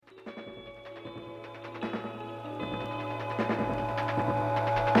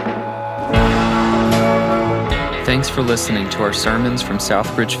Thanks for listening to our sermons from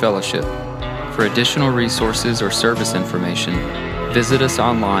Southbridge Fellowship. For additional resources or service information, visit us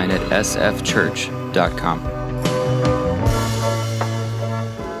online at sfchurch.com.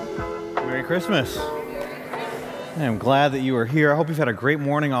 Merry Christmas. I'm glad that you are here. I hope you've had a great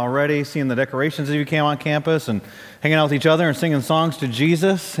morning already, seeing the decorations as you came on campus and hanging out with each other and singing songs to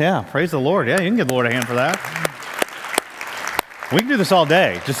Jesus. Yeah, praise the Lord. Yeah, you can give the Lord a hand for that. We can do this all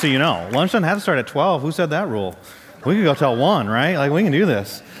day, just so you know. Lunch doesn't have to start at 12. Who said that rule? We can go till 1, right? Like, we can do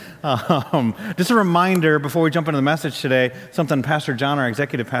this. Just a reminder before we jump into the message today, something Pastor John, our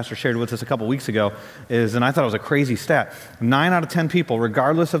executive pastor, shared with us a couple weeks ago is, and I thought it was a crazy stat, 9 out of 10 people,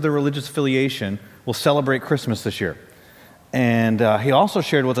 regardless of their religious affiliation, will celebrate Christmas this year. And he also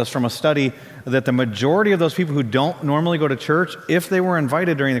shared with us from a study that the majority of those people who don't normally go to church, if they were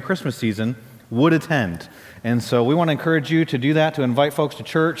invited during the Christmas season, would attend. And so we want to encourage you to do that, to invite folks to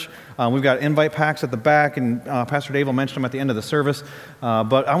church. We've got invite packs at the back, and Pastor Dave will mention them at the end of the service.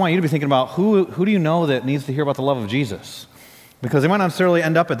 But I want you to be thinking about who do you know that needs to hear about the love of Jesus? Because they might not necessarily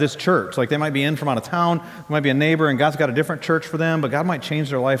end up at this church. Like, they might be in from out of town, they might be a neighbor, and God's got a different church for them, but God might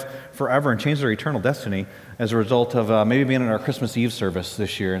change their life forever and change their eternal destiny as a result of maybe being in our Christmas Eve service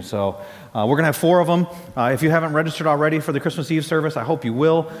this year. And so we're going to have 4 of them. If you haven't registered already for the Christmas Eve service, I hope you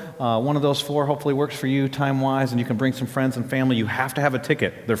will. One of those 4 hopefully works for you time-wise, and you can bring some friends and family. You have to have a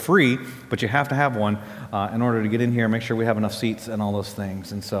ticket. They're free, but you have to have one in order to get in here and make sure we have enough seats and all those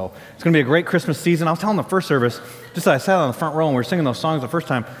things. And so it's going to be a great Christmas season. I was telling the first service, just as I sat on the front row and we were singing those songs the first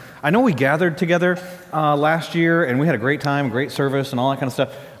time, I know we gathered together last year, and we had a great time, great service, and all that kind of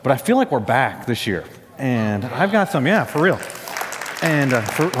stuff, but I feel like we're back this year. And I've got some, yeah, for real. And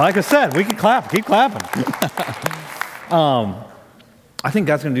like I said, we can clap, keep clapping. I think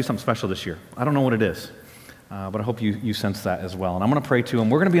God's going to do something special this year. I don't know what it is, but I hope you sense that as well. And I'm going to pray to Him.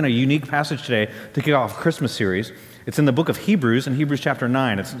 We're going to be in a unique passage today to kick off a Christmas series. It's in the book of Hebrews, in Hebrews chapter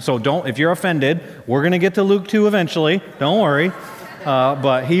 9. So if you're offended, we're going to get to Luke 2 eventually. Don't worry.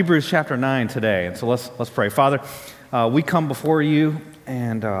 But Hebrews chapter 9 today. And so let's pray. Father, we come before you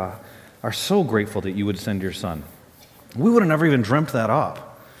and are so grateful that you would send your Son. We would have never even dreamt that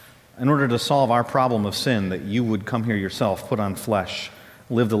up. In order to solve our problem of sin, that you would come here yourself, put on flesh,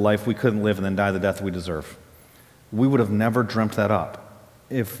 live the life we couldn't live, and then die the death we deserve. We would have never dreamt that up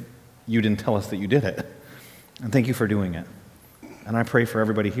if you didn't tell us that you did it. And thank you for doing it. And I pray for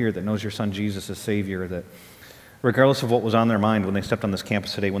everybody here that knows your Son Jesus as Savior, that regardless of what was on their mind when they stepped on this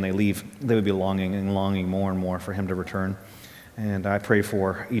campus today, when they leave, they would be longing and longing more and more for Him to return. And I pray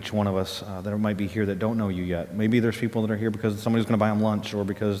for each one of us that might be here that don't know you yet. Maybe there's people that are here because somebody's going to buy them lunch, or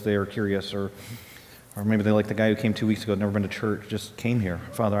because they are curious, or maybe they like the guy who came 2 weeks ago, never been to church, just came here.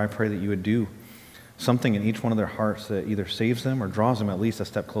 Father, I pray that you would do something in each one of their hearts that either saves them or draws them at least a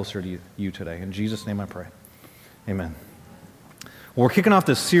step closer to you today. In Jesus' name I pray. Amen. Well, we're kicking off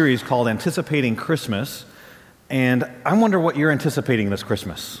this series called Anticipating Christmas, and I wonder what you're anticipating this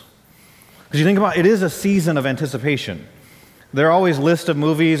Christmas. Because you think about it, is a season of anticipation. There are always lists of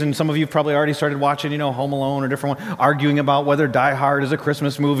movies, and some of you probably already started watching, Home Alone or different one, arguing about whether Die Hard is a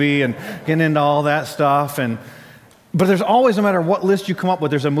Christmas movie and getting into all that stuff. But there's always, no matter what list you come up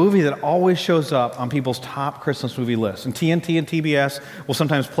with, there's a movie that always shows up on people's top Christmas movie lists. And TNT and TBS will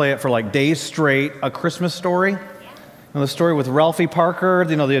sometimes play it for like days straight, A Christmas Story. And the story with Ralphie Parker,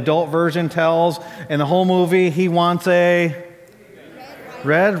 the adult version tells, in the whole movie, he wants a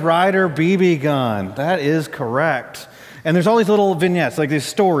Red Ryder BB gun. That is correct. And there's all these little vignettes, like these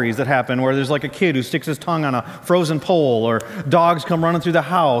stories that happen where there's like a kid who sticks his tongue on a frozen pole, or dogs come running through the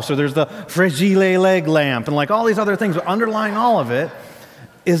house, or there's the fragile leg lamp, and like all these other things. But underlying all of it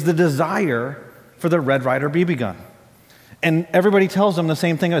is the desire for the Red Ryder BB gun. And everybody tells him the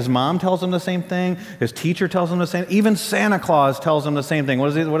same thing. His mom tells him the same thing. His teacher tells him the same. Even Santa Claus tells him the same thing.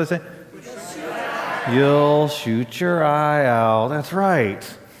 What does it say? You'll shoot your eye out. That's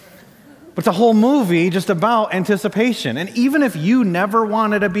right. But the whole movie just about anticipation. And even if you never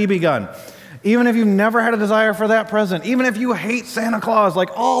wanted a BB gun, even if you've never had a desire for that present, even if you hate Santa Claus, like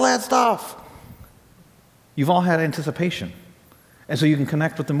all that stuff, you've all had anticipation. And so you can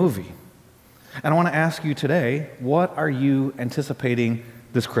connect with the movie. And I want to ask you today, what are you anticipating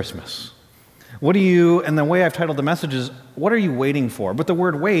this Christmas? And the way I've titled the message is, what are you waiting for? But the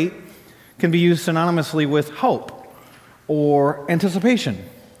word wait can be used synonymously with hope or anticipation.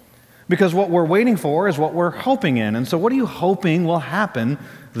 Because what we're waiting for is what we're hoping in. And so what are you hoping will happen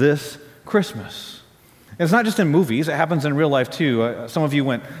this Christmas? It's not just in movies, it happens in real life too. Some of you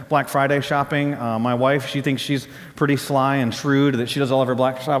went Black Friday shopping. My wife, she thinks she's pretty sly and shrewd, that she does all of her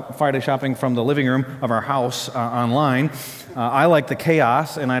Black Friday shopping from the living room of our house online. I like the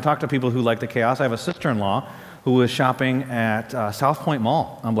chaos, and I talk to people who like the chaos. I have a sister-in-law who was shopping at South Point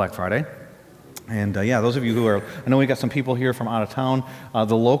Mall on Black Friday. And those of you who are, I know we got some people here from out of town.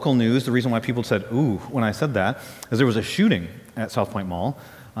 The local news, the reason why people said, ooh, when I said that, is there was a shooting at South Point Mall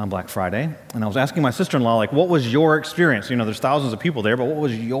on Black Friday. And I was asking my sister-in-law, like, what was your experience? You know, there's thousands of people there, but what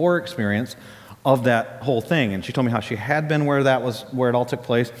was your experience of that whole thing? And she told me how she had been where it all took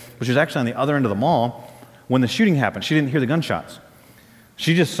place, which was actually on the other end of the mall when the shooting happened. She didn't hear the gunshots.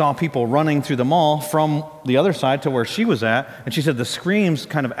 She just saw people running through the mall from the other side to where she was at, and she said the screams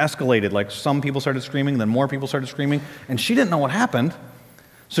kind of escalated. Like some people started screaming, then more people started screaming, and she didn't know what happened.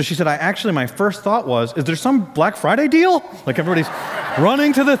 So she said, my first thought was, is there some Black Friday deal? Like everybody's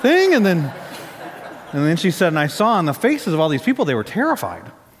running to the thing, and then she said, and I saw on the faces of all these people, they were terrified.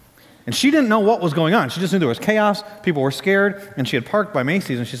 And she didn't know what was going on. She just knew there was chaos, people were scared, and she had parked by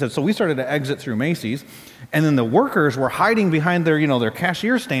Macy's, and she said, so we started to exit through Macy's, and then the workers were hiding behind their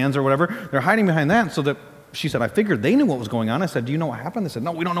cashier stands or whatever. They're hiding behind that, so that she said, I figured they knew what was going on. I said, do you know what happened? They said,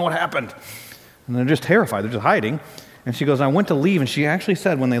 no, we don't know what happened. And they're just terrified. They're just hiding. And she goes, I went to leave, and she actually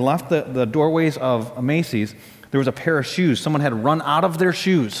said when they left the doorways of Macy's, there was a pair of shoes. Someone had run out of their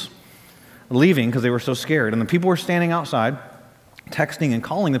shoes, leaving because they were so scared. And the people were standing outside, texting and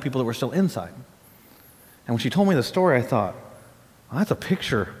calling the people that were still inside. And when she told me the story, I thought, well, that's a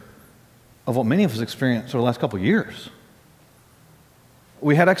picture of what many of us experienced over the last couple of years.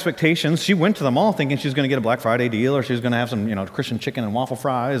 We had expectations. She went to the mall thinking she was going to get a Black Friday deal, or she was going to have some, Christian chicken and waffle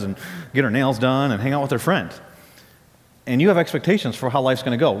fries and get her nails done and hang out with her friends. And you have expectations for how life's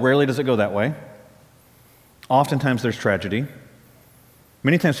going to go. Rarely does it go that way. Oftentimes there's tragedy.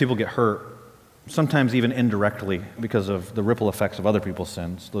 Many times people get hurt, sometimes even indirectly because of the ripple effects of other people's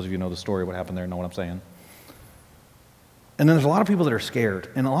sins. Those of you who know the story, what happened there, know what I'm saying. And then there's a lot of people that are scared,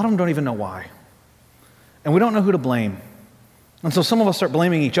 and a lot of them don't even know why. And we don't know who to blame. And so some of us start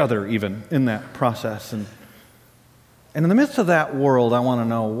blaming each other even in that process. And in the midst of that world, I want to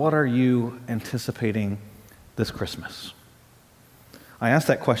know, what are you anticipating this Christmas? I asked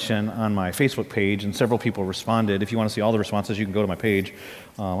that question on my Facebook page, and several people responded. If you want to see all the responses, you can go to my page.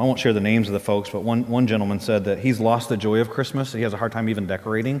 I won't share the names of the folks, but one gentleman said that he's lost the joy of Christmas. He has a hard time even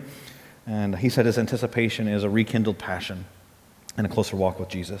decorating. And he said his anticipation is a rekindled passion and a closer walk with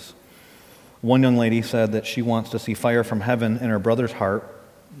Jesus. One young lady said that she wants to see fire from heaven in her brother's heart,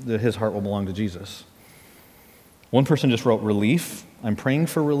 that his heart will belong to Jesus. One person just wrote, relief. I'm praying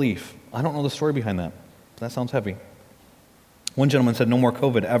for relief. I don't know the story behind that. That sounds heavy. One gentleman said, no more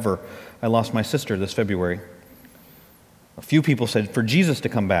COVID ever. I lost my sister this February. A few people said, for Jesus to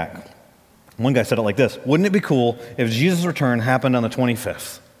come back. One guy said it like this, wouldn't it be cool if Jesus' return happened on the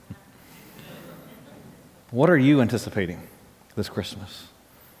 25th? What are you anticipating this Christmas?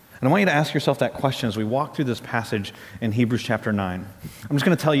 And I want you to ask yourself that question as we walk through this passage in Hebrews chapter 9. I'm just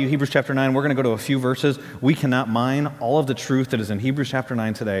going to tell you, Hebrews chapter 9, we're going to go to a few verses. We cannot mine all of the truth that is in Hebrews chapter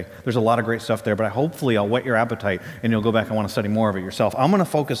 9 today. There's a lot of great stuff there, but hopefully I'll whet your appetite and you'll go back and want to study more of it yourself. I'm going to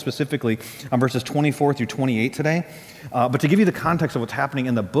focus specifically on verses 24 through 28 today. But to give you the context of what's happening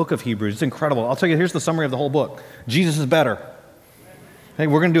in the book of Hebrews, it's incredible. I'll tell you, here's the summary of the whole book. Jesus is better. Hey,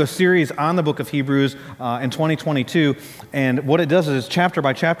 we're going to do a series on the book of Hebrews in 2022, and what it does is chapter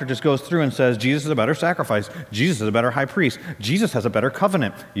by chapter just goes through and says Jesus is a better sacrifice, Jesus is a better high priest, Jesus has a better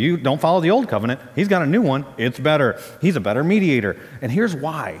covenant. You don't follow the old covenant, he's got a new one, it's better. He's a better mediator. And here's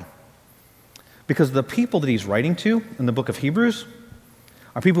why. Because the people that he's writing to in the book of Hebrews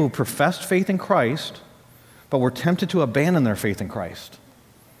are people who professed faith in Christ, but were tempted to abandon their faith in Christ.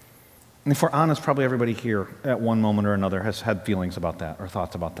 And if we're honest, probably everybody here at one moment or another has had feelings about that or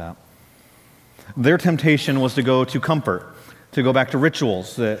thoughts about that. Their temptation was to go to comfort, to go back to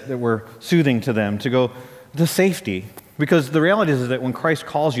rituals that were soothing to them, to go to safety. Because the reality is that when Christ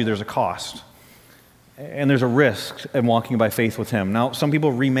calls you, there's a cost. And there's a risk in walking by faith with him. Now, some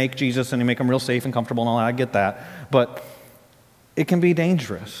people remake Jesus and they make him real safe and comfortable and all that. I get that. But it can be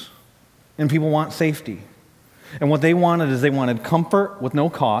dangerous. And people want safety. And what they wanted is they wanted comfort with no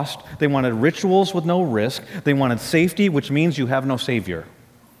cost. They wanted rituals with no risk. They wanted safety, which means you have no Savior.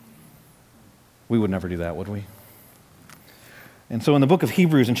 We would never do that, would we? And so in the book of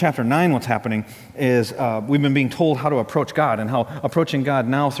Hebrews, in chapter 9, what's happening is we've been being told how to approach God and how approaching God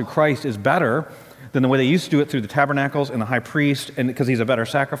now through Christ is better than the way they used to do it through the tabernacles and the high priest, and because he's a better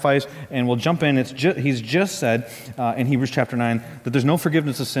sacrifice. And we'll jump in. He's just said in Hebrews chapter 9 that there's no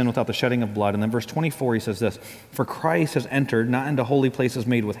forgiveness of sin without the shedding of blood. And then verse 24, he says this, for Christ has entered not into holy places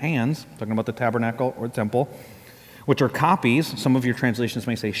made with hands, talking about the tabernacle or temple, which are copies, some of your translations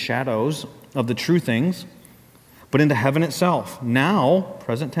may say shadows, of the true things, but into heaven itself, now,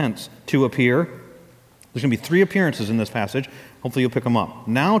 present tense, to appear There's going to be 3 appearances in this passage. Hopefully you'll pick them up.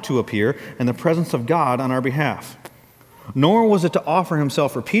 Now to appear in the presence of God on our behalf. Nor was it to offer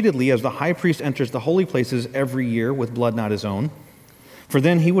himself repeatedly as the high priest enters the holy places every year with blood not his own. For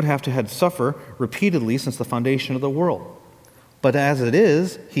then he would have to suffer repeatedly since the foundation of the world. But as it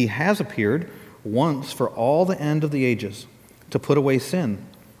is, he has appeared once for all the end of the ages to put away sin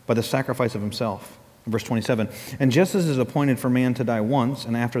by the sacrifice of himself. Verse 27, and just as it is appointed for man to die once,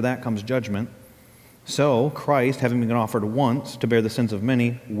 and after that comes judgment, so Christ, having been offered once to bear the sins of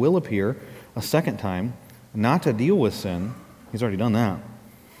many, will appear a second time, not to deal with sin, he's already done that,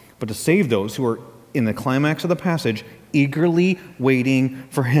 but to save those who are in the climax of the passage, eagerly waiting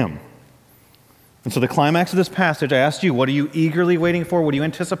for him. And so the climax of this passage, I asked you, what are you eagerly waiting for? What are you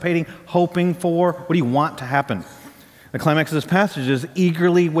anticipating, hoping for? What do you want to happen? The climax of this passage is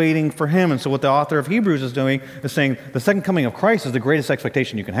eagerly waiting for him. And so what the author of Hebrews is doing is saying the second coming of Christ is the greatest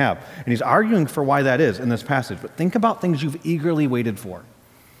expectation you can have. And he's arguing for why that is in this passage. But think about things you've eagerly waited for.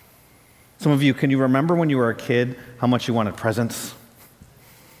 Some of you, can you remember when you were a kid how much you wanted presents?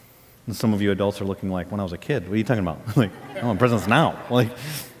 And some of you adults are looking like, when I was a kid, what are you talking about? Like, I want presents now. Like,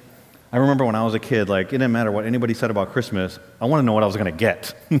 I remember when I was a kid, like, it didn't matter what anybody said about Christmas. I want to know what I was going to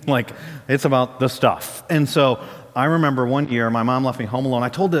get. Like, it's about the stuff. And so I remember one year, my mom left me home alone. I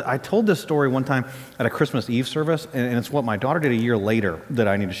told this story one time at a Christmas Eve service, and it's what my daughter did a year later that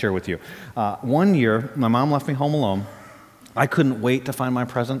I need to share with you. One year, my mom left me home alone. I couldn't wait to find my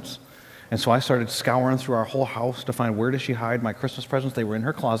presents. And so I started scouring through our whole house to find where does she hide my Christmas presents. They were in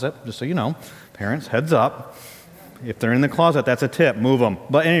her closet, just so you know. Parents, heads up. If they're in the closet, that's a tip. Move them.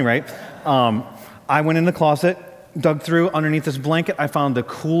 But at any rate, I went in the closet, dug through. Underneath this blanket, I found the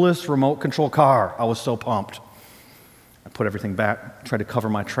coolest remote control car. I was so pumped. I put everything back, tried to cover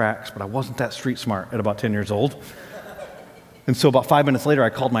my tracks, but I wasn't that street smart at about 10 years old. And so about 5 minutes later, I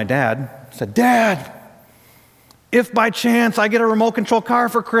called my dad, said, Dad, if by chance I get a remote control car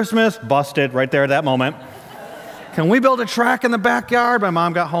for Christmas, busted right there at that moment. Can we build a track in the backyard? My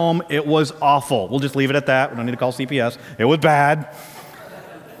mom got home. It was awful. We'll just leave it at that. We don't need to call CPS. It was bad.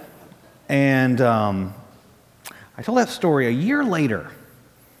 And I told that story a year later.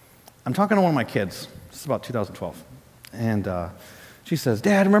 I'm talking to one of my kids. This is about 2012. And she says,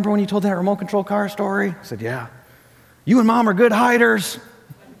 Dad, remember when you told that remote control car story? I said, yeah. You and Mom are good hiders.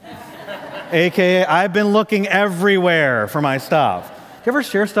 AKA, I've been looking everywhere for my stuff. You ever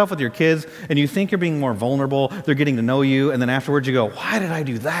share stuff with your kids and you think you're being more vulnerable, they're getting to know you, and then afterwards you go, why did I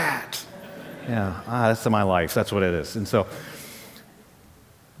do that? Yeah, that's my life. That's what it is. And so,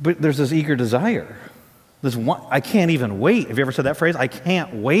 but there's this eager desire. This one, I can't even wait. Have you ever said that phrase? I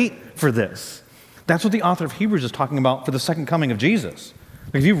can't wait for this. That's what the author of Hebrews is talking about for the second coming of Jesus.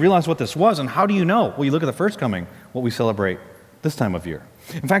 If you realize what this was, and how do you know? Well, you look at the first coming, what we celebrate this time of year.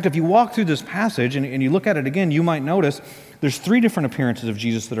 In fact, if you walk through this passage and you look at it again, you might notice there's 3 different appearances of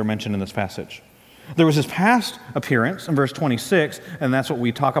Jesus that are mentioned in this passage. There was his past appearance in verse 26, and that's what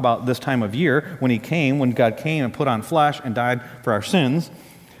we talk about this time of year, when God came and put on flesh and died for our sins.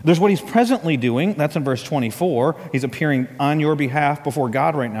 There's what he's presently doing, that's in verse 24. He's appearing on your behalf before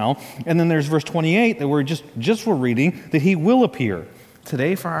God right now. And then there's verse 28 that we're just reading, that he will appear.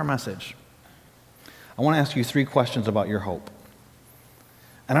 Today for our message, I want to ask you 3 questions about your hope.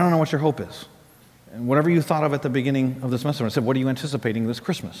 And I don't know what your hope is. And whatever you thought of at the beginning of this message, I said, what are you anticipating this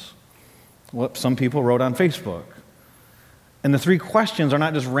Christmas? Well, some people wrote on Facebook. And the 3 questions are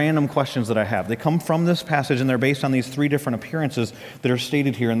not just random questions that I have. They come from this passage, and they're based on these 3 different appearances that are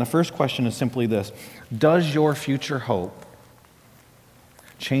stated here. And the first question is simply this: does your future hope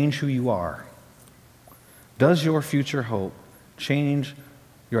change who you are? Does your future hope change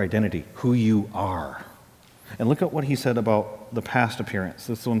your identity, who you are? And look at what he said about the past appearance.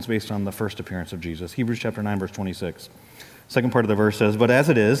 This one's based on the first appearance of Jesus. Hebrews chapter 9, verse 26. Second part of the verse says, but as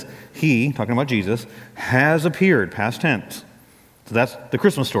it is, he, talking about Jesus, has appeared, past tense. So that's the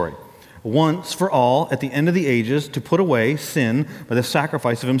Christmas story. Once for all, at the end of the ages, to put away sin by the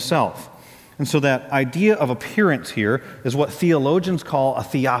sacrifice of himself. And so that idea of appearance here is what theologians call a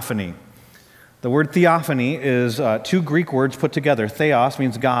theophany. The word theophany is 2 Greek words put together. Theos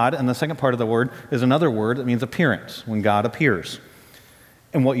means God, and the second part of the word is another word that means appearance, when God appears.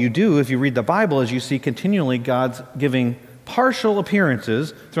 And what you do, if you read the Bible, is you see continually God's giving partial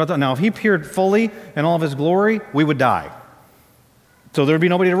appearances throughout the... Now, if he appeared fully in all of his glory, we would die. So there would be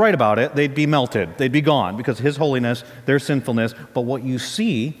nobody to write about it. They'd be melted. They'd be gone because of his holiness, their sinfulness. But what you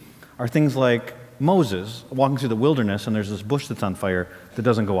see are things like Moses walking through the wilderness, and there's this bush that's on fire that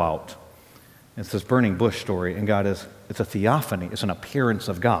doesn't go out. It's this burning bush story, and it's a theophany. It's an appearance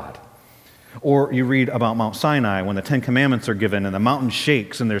of God. Or you read about Mount Sinai when the 10 Commandments are given and the mountain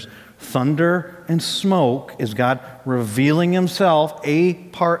shakes and there's Thunder and smoke is God revealing himself, a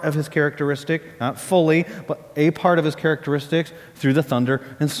part of his characteristic, not fully, but a part of his characteristics through the thunder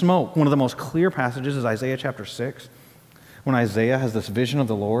and smoke. One of the most clear passages is Isaiah chapter 6, when Isaiah has this vision of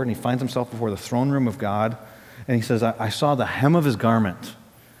the Lord and he finds himself before the throne room of God, and he says, I saw the hem of his garment,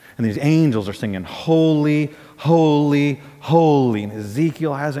 and these angels are singing, holy, holy, holy. And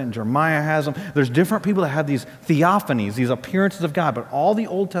Ezekiel has it, and Jeremiah has them. There's different people that have these theophanies, these appearances of God, but all the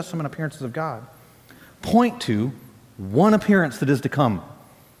Old Testament appearances of God point to one appearance that is to come.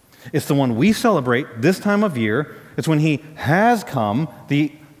 It's the one we celebrate this time of year. It's when he has come,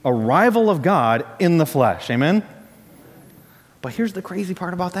 the arrival of God in the flesh. Amen? But here's the crazy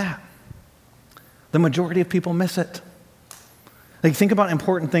part about that. The majority of people miss it. Like, think about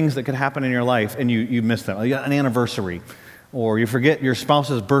important things that could happen in your life and you miss them. Like, you got an anniversary, or you forget your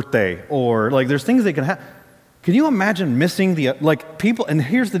spouse's birthday, or like there's things that can happen. Can you imagine missing people? And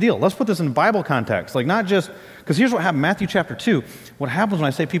here's the deal. Let's put this in Bible context. Like, not just, because here's what happened, Matthew chapter 2. What happens when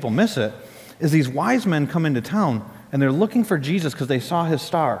I say people miss it is these wise men come into town and they're looking for Jesus because they saw his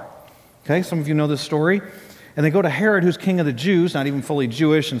star. Okay, some of you know this story. And they go to Herod, who's king of the Jews, not even fully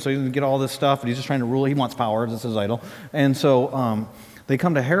Jewish, and so he doesn't get all this stuff, but he's just trying to rule. He wants power. That's his idol. And so they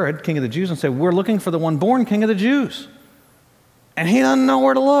come to Herod, king of the Jews, and say, we're looking for the one born king of the Jews. And he doesn't know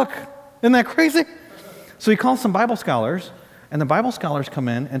where to look. Isn't that crazy? So he calls some Bible scholars, and the Bible scholars come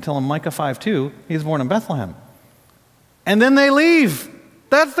in and tell him Micah 5:2, he's born in Bethlehem. And then they leave.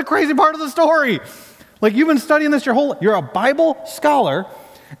 That's the crazy part of the story. Like, you've been studying this you're a Bible scholar,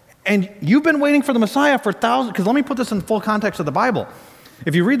 and you've been waiting for the Messiah for thousands, because let me put this in full context of the Bible.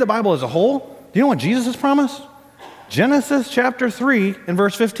 If you read the Bible as a whole, do you know what Jesus has promised? Genesis chapter 3 and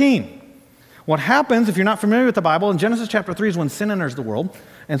verse 15. What happens, if you're not familiar with the Bible, in Genesis chapter 3 is when sin enters the world.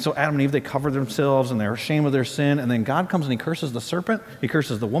 And so Adam and Eve, they cover themselves and they're ashamed of their sin. And then God comes and he curses the serpent, he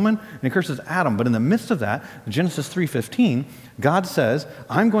curses the woman, and he curses Adam. But in the midst of that, Genesis 3:15, God says,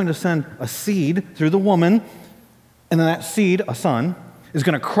 I'm going to send a seed through the woman, and then that seed, a son, is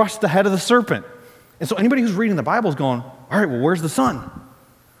going to crush the head of the serpent. And so anybody who's reading the Bible is going, all right, well, where's the son?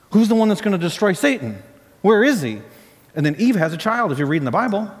 Who's the one that's going to destroy Satan? Where is he? And then Eve has a child, if you're reading the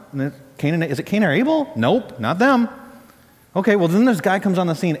Bible. And is it Cain or Abel? Nope, not them. Okay, well, then this guy comes on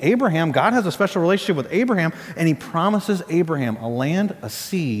the scene, Abraham. God has a special relationship with Abraham, and he promises Abraham a land, a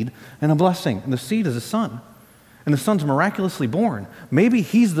seed, and a blessing. And the seed is his son. And the son's miraculously born. Maybe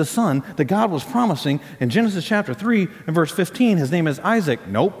he's the son that God was promising in Genesis chapter 3 and verse 15. His name is Isaac.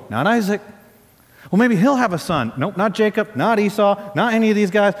 Nope, not Isaac. Well, maybe he'll have a son. Nope, not Jacob, not Esau, not any of these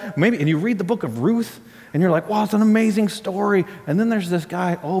guys. Maybe, and you read the book of Ruth, and you're like, wow, it's an amazing story. And then there's this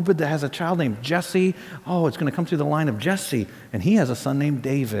guy, Obed, that has a child named Jesse. Oh, it's going to come through the line of Jesse. And he has a son named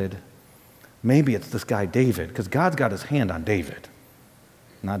David. Maybe it's this guy David, because God's got his hand on David,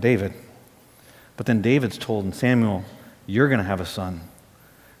 not David. But then David's told in Samuel, you're going to have a son.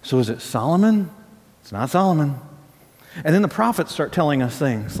 So is it Solomon? It's not Solomon. And then the prophets start telling us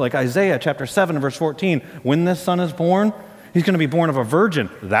things, like Isaiah chapter 7 verse 14, when this son is born, he's going to be born of a virgin.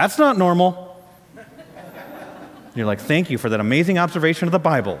 That's not normal. You're like, thank you for that amazing observation of the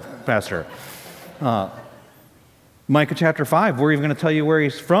Bible, Pastor. Micah chapter 5, we're even going to tell you where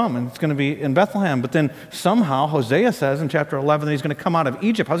he's from, and it's going to be in Bethlehem. But then somehow Hosea says in chapter 11 that he's going to come out of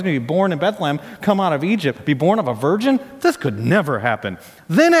Egypt. How's he going to be born in Bethlehem, come out of Egypt, be born of a virgin? This could never happen.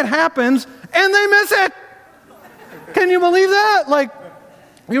 Then it happens, and they miss it. Can you believe that? Like,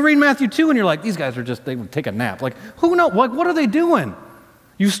 you read Matthew 2, and you're like, these guys are just, they would take a nap. Like, who knows? Like, what are they doing?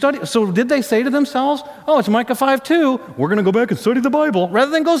 You study, so did they say to themselves, oh, it's Micah 5:2, we're going to go back and study the Bible,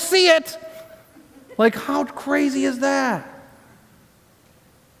 rather than go see it? Like, how crazy is that?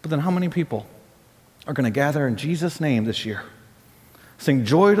 But then how many people are going to gather in Jesus' name this year? Sing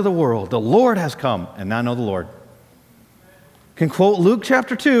joy to the world, the Lord has come, and not know the Lord. Can quote Luke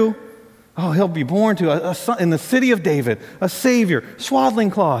chapter 2, oh, he'll be born to a son in the city of David, a Savior, swaddling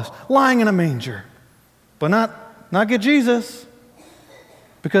cloths, lying in a manger. But not get Jesus.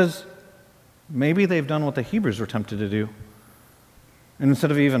 Because maybe they've done what the Hebrews were tempted to do. And instead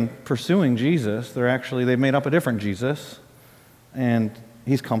of even pursuing Jesus, they've made up a different Jesus. And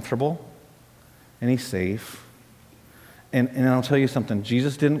he's comfortable. And he's safe. And I'll tell you something.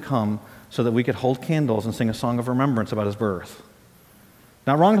 Jesus didn't come so that we could hold candles and sing a song of remembrance about his birth.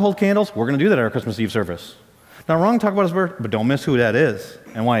 Not wrong to hold candles. We're going to do that at our Christmas Eve service. Not wrong to talk about his birth, but don't miss who that is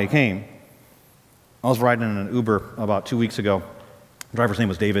and why he came. I was riding in an Uber about 2 weeks ago. The driver's name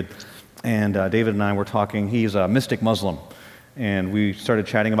was David, and David and I were talking. He's a mystic Muslim, and we started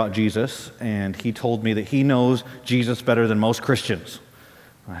chatting about Jesus, and he told me that he knows Jesus better than most Christians.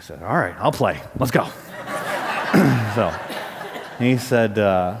 And I said, all right, I'll play. Let's go. So he said,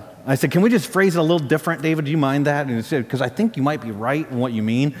 I said, can we just phrase it a little different, David? Do you mind that? And he said, because I think you might be right in what you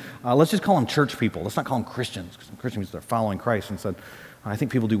mean. Let's just call them church people. Let's not call them Christians, because Christians are following Christ. And said, I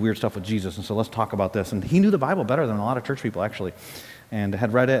think people do weird stuff with Jesus, and so let's talk about this. And he knew the Bible better than a lot of church people, actually, and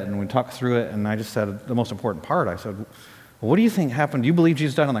had read it, and we talked through it, and I just said the most important part. I said, well, what do you think happened? Do you believe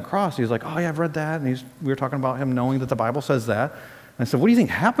Jesus died on the cross? He's like, oh, yeah, I've read that. And we were talking about him knowing that the Bible says that. And I said, what do you think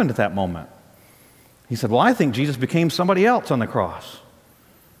happened at that moment? He said, well, I think Jesus became somebody else on the cross.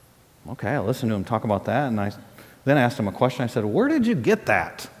 Okay, I listened to him talk about that, and I then asked him a question. I said, where did you get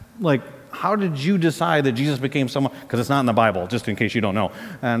that? Like, how did you decide that Jesus became someone? Because it's not in the Bible, just in case you don't know.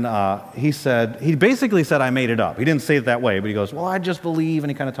 And he basically said, I made it up. He didn't say it that way, but he goes, well, I just believe,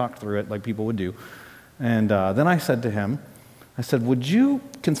 and he kind of talked through it like people would do. And then I said to him, I said, would you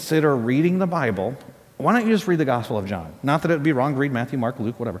consider reading the Bible? Why don't you just read the Gospel of John? Not that it would be wrong to read Matthew, Mark,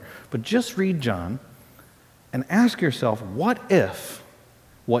 Luke, whatever, but just read John and ask yourself, what if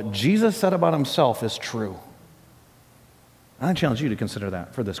what Jesus said about himself is true? And I challenge you to consider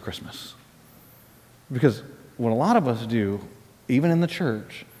that for this Christmas. Because what a lot of us do, even in the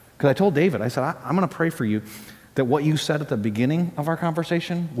church, because I told David, I said, I'm going to pray for you that what you said at the beginning of our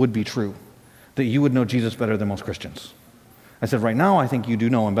conversation would be true, that you would know Jesus better than most Christians. I said, right now I think you do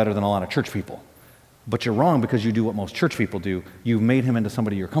know him better than a lot of church people, but you're wrong because you do what most church people do. You've made him into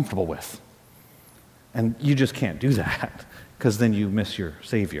somebody you're comfortable with. And you just can't do that, because then you miss your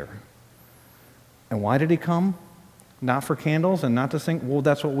Savior. And why did he come? Not for candles and not to sing. Well,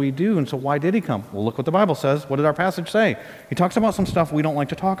 that's what we do. And so why did he come? Well, look what the Bible says. What did our passage say? He talks about some stuff we don't like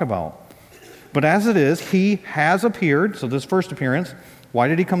to talk about. But as it is, he has appeared. So this first appearance, why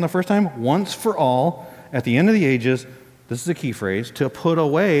did he come the first time? Once for all, at the end of the ages, this is a key phrase, to put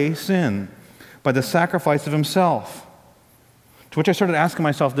away sin by the sacrifice of himself. To which I started asking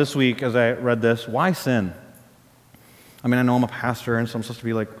myself this week as I read this, why sin? I mean, I know I'm a pastor, and so I'm supposed to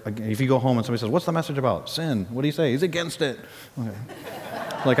be like, if you go home and somebody says, what's the message about? Sin. What do you say? He's against it. Okay.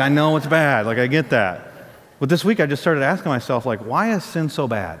 Like, I know it's bad. Like, I get that. But this week, I just started asking myself, like, why is sin so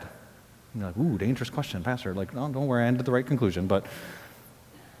bad? And you're like, ooh, dangerous question, pastor. Like, no, don't worry, I ended the right conclusion. But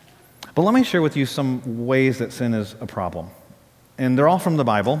let me share with you some ways that sin is a problem. And they're all from the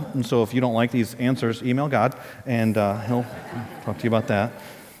Bible. And so if you don't like these answers, email God, and he'll talk to you about that.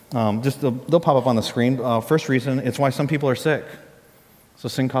 They'll pop up on the screen. First reason, it's why some people are sick. So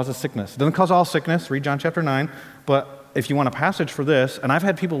sin causes sickness. It doesn't cause all sickness. Read John chapter 9. But if you want a passage for this, and I've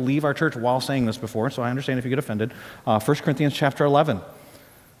had people leave our church while saying this before, so I understand if you get offended. 1 Corinthians chapter 11.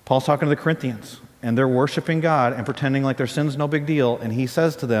 Paul's talking to the Corinthians, and they're worshiping God and pretending like their sin's no big deal. And he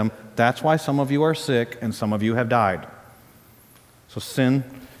says to them, that's why some of you are sick and some of you have died. So sin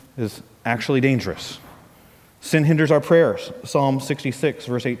is actually dangerous. Sin hinders our prayers. Psalm 66,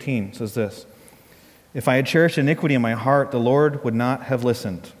 verse 18 says this, if I had cherished iniquity in my heart, the Lord would not have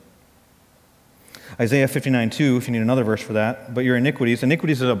listened. Isaiah 59:2, if you need another verse for that, but your iniquities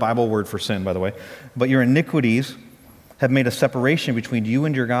is a Bible word for sin, by the way, but your iniquities have made a separation between you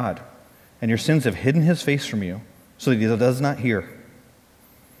and your God, and your sins have hidden his face from you, so that he does not hear.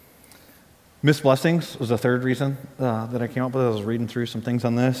 Missed blessings was the third reason that I came up with. I was reading through some things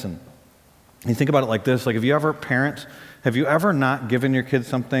on this, and you think about it like this, like have you ever not given your kids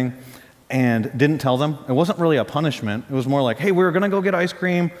something and didn't tell them? It wasn't really a punishment. It was more like, hey, we were going to go get ice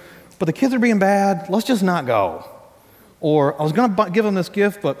cream, but the kids are being bad. Let's just not go. Or I was going to give them this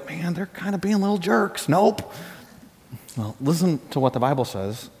gift, but man, they're kind of being little jerks. Nope. Well, listen to what the Bible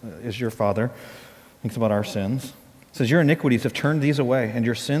says is your Father thinks about our sins. It says, your iniquities have turned these away, and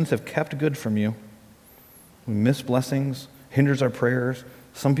your sins have kept good from you. We miss blessings, hinders our prayers.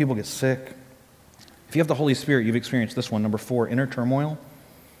 Some people get sick. If you have the Holy Spirit, you've experienced this one. Number 4, inner turmoil.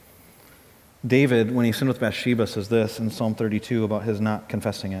 David, when he sinned with Bathsheba, says this in Psalm 32 about his not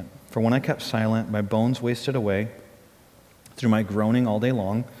confessing it. For when I kept silent, my bones wasted away through my groaning all day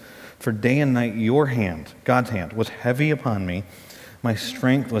long. For day and night your hand, God's hand, was heavy upon me. My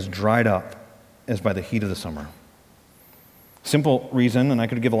strength was dried up as by the heat of the summer. Simple reason, and I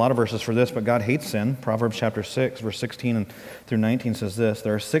could give a lot of verses for this, but God hates sin. Proverbs chapter 6, verse 16 through 19 says this,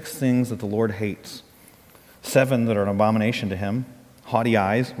 there are 6 things that the Lord hates. 7 that are an abomination to him. Haughty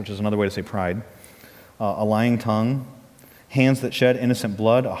eyes, which is another way to say pride. A lying tongue. Hands that shed innocent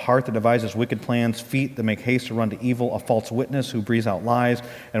blood. A heart that devises wicked plans. Feet that make haste to run to evil. A false witness who breathes out lies.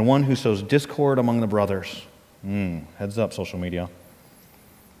 And one who sows discord among the brothers. Heads up, social media.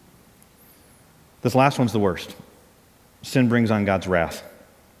 This last one's the worst. Sin brings on God's wrath.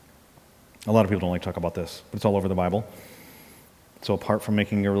 A lot of people don't like to talk about this, but it's all over the Bible. So apart from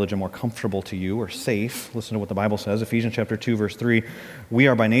making your religion more comfortable to you or safe, listen to what the Bible says. Ephesians chapter 2, verse 3, we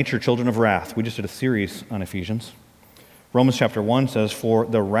are by nature children of wrath. We just did a series on Ephesians. Romans chapter 1 says, "For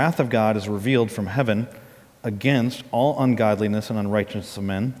the wrath of God is revealed from heaven against all ungodliness and unrighteousness of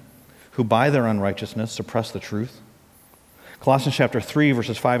men, who by their unrighteousness suppress the truth." Colossians chapter 3,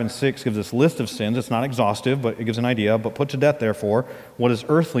 verses 5 and 6 gives this list of sins. It's not exhaustive, but it gives an idea. "But put to death, therefore, what is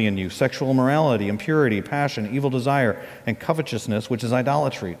earthly in you, sexual immorality, impurity, passion, evil desire, and covetousness, which is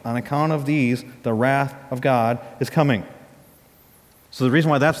idolatry. On account of these, the wrath of God is coming." So the reason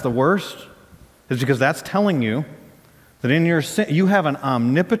why that's the worst is because that's telling you that in your sin, you have an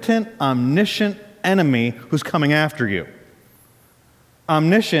omnipotent, omniscient enemy who's coming after you.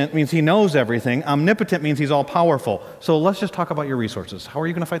 Omniscient means he knows everything. Omnipotent means he's all-powerful. So let's just talk about your resources. How are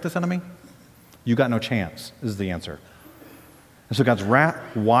you going to fight this enemy? You got no chance, is the answer. And so God's wrath,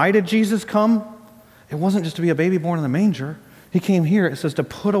 why did Jesus come? It wasn't just to be a baby born in the manger. He came here, it says, to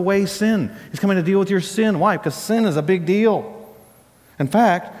put away sin. He's coming to deal with your sin. Why? Because sin is a big deal. In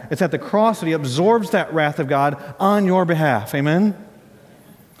fact, it's at the cross that he absorbs that wrath of God on your behalf. Amen?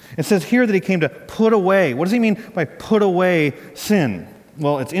 It says here that he came to put away. What does he mean by put away sin?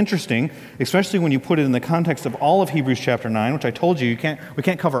 Well, it's interesting, especially when you put it in the context of all of Hebrews chapter 9, which I told you, we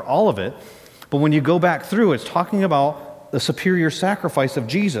can't cover all of it. But when you go back through, it's talking about the superior sacrifice of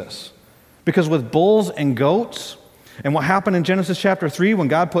Jesus. Because with bulls and goats, and what happened in Genesis chapter 3 when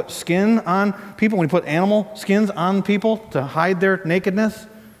God put skin on people, when he put animal skins on people to hide their nakedness,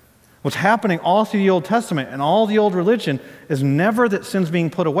 what's happening all through the Old Testament and all the old religion is never that sin's being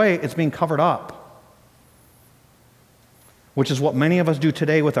put away, it's being covered up. Which is what many of us do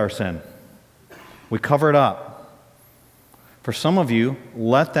today with our sin. We cover it up. For some of you,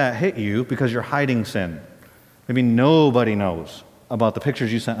 let that hit you because you're hiding sin. Maybe nobody knows about the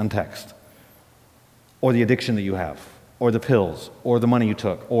pictures you sent on text, or the addiction that you have, or the pills, or the money you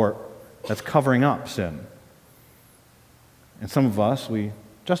took, or that's covering up sin. And some of us, we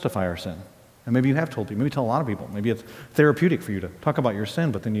justify our sin. And maybe you have told people, maybe you tell a lot of people, maybe it's therapeutic for you to talk about your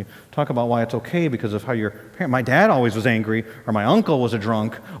sin, but then you talk about why it's okay because of how your parent, my dad always was angry, or my uncle was a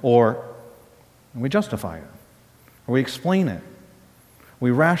drunk, and we justify it, or we explain it. We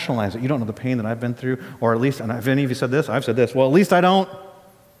rationalize it. You don't know the pain that I've been through, or at least, and if any of you said this, I've said this, well, at least I don't.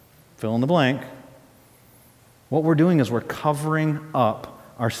 Fill in the blank. What we're doing is we're covering up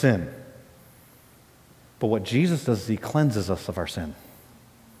our sin. But what Jesus does is he cleanses us of our sin.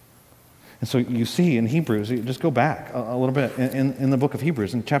 And so you see in Hebrews, you just go back a little bit in the book of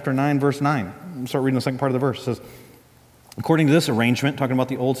Hebrews, in chapter 9, verse 9. Start reading the second part of the verse. It says, "According to this arrangement," talking about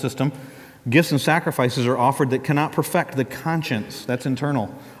the old system, "gifts and sacrifices are offered that cannot perfect the conscience," that's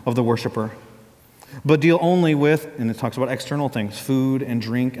internal, "of the worshiper, but deal only with," and it talks about external things, "food and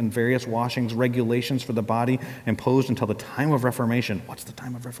drink and various washings, regulations for the body imposed until the time of Reformation." What's the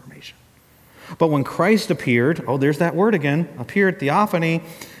time of Reformation? "But when Christ appeared," oh, there's that word again, appeared, theophany,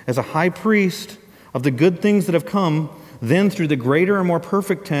 "as a high priest of the good things that have come, then through the greater and more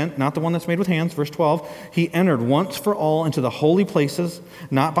perfect tent," not the one that's made with hands, verse 12, "he entered once for all into the holy places,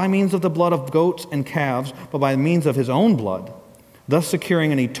 not by means of the blood of goats and calves, but by means of his own blood, thus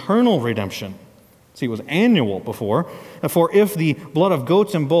securing an eternal redemption." See, it was annual before. "For if the blood of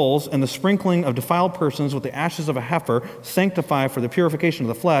goats and bulls and the sprinkling of defiled persons with the ashes of a heifer sanctify for the purification of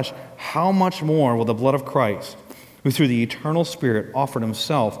the flesh, how much more will the blood of Christ, who through the eternal Spirit offered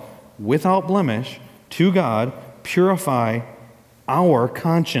himself without blemish to God, purify our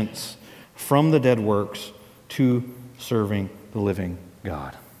conscience from the dead works to serving the living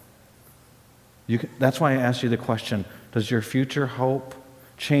God?" That's why I asked you the question, does your future hope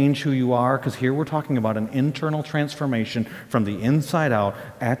change who you are? Because here we're talking about an internal transformation from the inside out.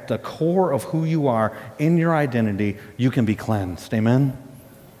 At the core of who you are, in your identity, you can be cleansed. Amen?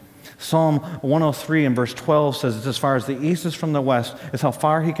 Psalm 103 and verse 12 says, "It's as far as the east is from the west, is how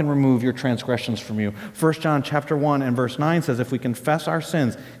far he can remove your transgressions from you." 1 John chapter 1 and verse 9 says, "If we confess our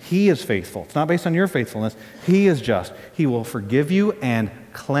sins, he is faithful." It's not based on your faithfulness. He is just. He will forgive you and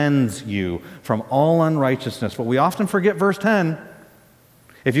cleanse you from all unrighteousness. But we often forget verse 10.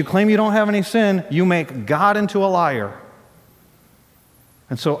 If you claim you don't have any sin, you make God into a liar.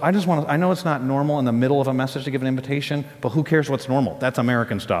 And so I know it's not normal in the middle of a message to give an invitation, but who cares what's normal? That's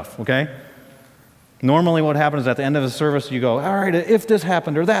American stuff, okay? Normally what happens is at the end of the service, you go, all right, if this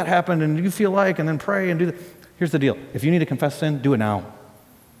happened or that happened, and you feel like, and then pray and do that. Here's the deal. If you need to confess sin, do it now.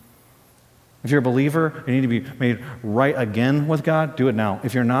 If you're a believer, you need to be made right again with God, do it now.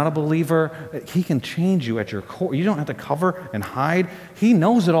 If you're not a believer, he can change you at your core. You don't have to cover and hide. He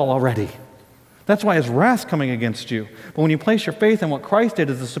knows it all already. That's why his wrath's coming against you. But when you place your faith in what Christ did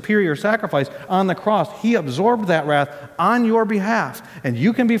as the superior sacrifice on the cross, he absorbed that wrath on your behalf, and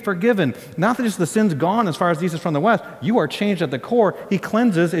you can be forgiven. Not that just the sin's gone as far as the east is from the west. You are changed at the core. He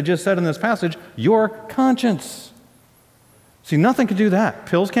cleanses, it just said in this passage, your conscience. See, nothing can do that.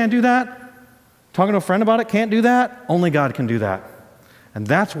 Pills can't do that. Talking to a friend about it can't do that. Only God can do that. And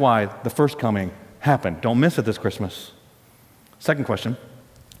that's why the first coming happened. Don't miss it this Christmas. Second question,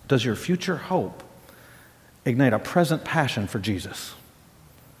 does your future hope ignite a present passion for Jesus?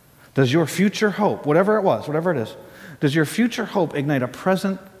 Does your future hope, whatever it was, whatever it is, does your future hope ignite a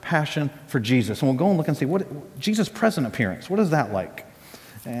present passion for Jesus? And we'll go and look and see what Jesus' present appearance, what is that like?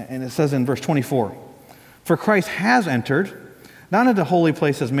 And it says in verse 24, for Christ has entered, not into holy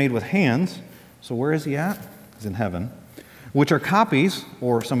places made with hands. So where is he at? He's in heaven. Which are copies,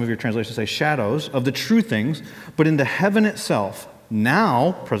 or some of your translations say shadows, of the true things, but into heaven itself,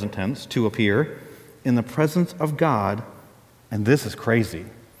 now, present tense, to appear in the presence of God, and this is crazy,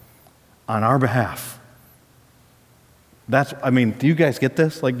 on our behalf. Do you guys get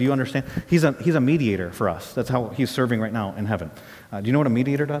this? Like, do you understand? He's a mediator for us. That's how he's serving right now in heaven. Do you know what a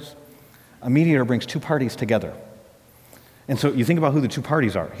mediator does? A mediator brings two parties together. And so you think about who the two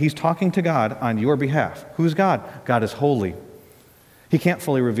parties are. He's talking to God on your behalf. Who's God? God is holy. He can't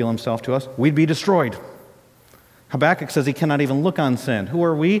fully reveal himself to us. We'd be destroyed. Habakkuk says he cannot even look on sin. Who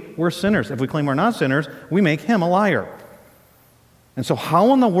are we? We're sinners. If we claim we're not sinners, we make him a liar. And so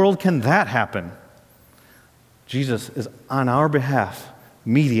how in the world can that happen? Jesus is on our behalf,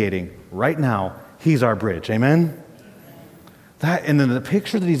 mediating right now. He's our bridge. Amen? And then the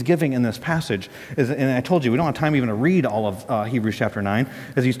picture that he's giving in this passage is, and I told you, we don't have time even to read all of Hebrews chapter 9,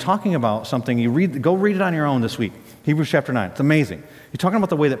 is he's talking about something, go read it on your own this week, Hebrews chapter 9. It's amazing. He's talking about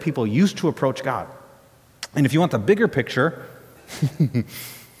the way that people used to approach God. And if you want the bigger picture,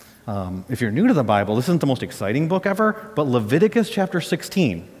 if you're new to the Bible, this isn't the most exciting book ever, but Leviticus chapter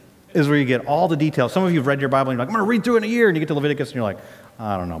 16 is where you get all the details. Some of you have read your Bible and you're like, I'm going to read through it in a year, and you get to Leviticus and you're like,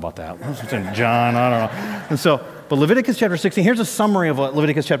 I don't know about that. It's in John, I don't know. And so, but Leviticus chapter 16, here's a summary of what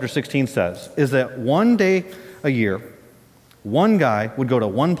Leviticus chapter 16 says, is that one day a year, one guy would go to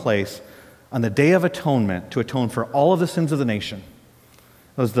one place on the Day of Atonement to atone for all of the sins of the nation.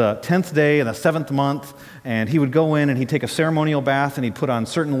 It was the 10th day in the 7th month, and he would go in and he'd take a ceremonial bath, and he'd put on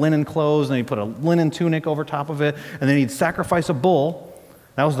certain linen clothes, and he'd put a linen tunic over top of it, and then he'd sacrifice a bull.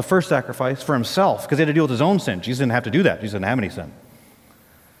 That was the first sacrifice for himself, because he had to deal with his own sin. Jesus didn't have to do that. Jesus didn't have any sin.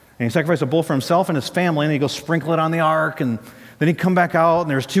 And he sacrificed a bull for himself and his family, and he'd go sprinkle it on the ark, and then he'd come back out, and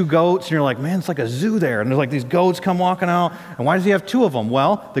there's two goats, and you're like, man, it's like a zoo there. And there's like these goats come walking out, and why does he have two of them?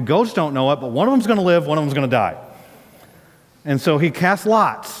 Well, the goats don't know it, but one of them's going to live, one of them's going to die. And so he cast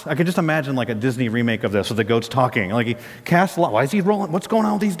lots. I could just imagine like a Disney remake of this with the goats talking. Like he cast lots. Why is he rolling? What's going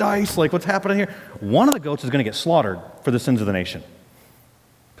on with these dice? Like what's happening here? One of the goats is going to get slaughtered for the sins of the nation.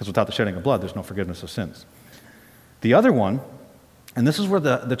 Because without the shedding of blood, there's no forgiveness of sins. The other one, and this is where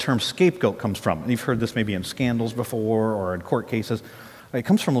the term scapegoat comes from. And you've heard this maybe in scandals before or in court cases. It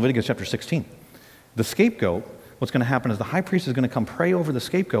comes from Leviticus chapter 16. The scapegoat, what's going to happen is the high priest is going to come pray over the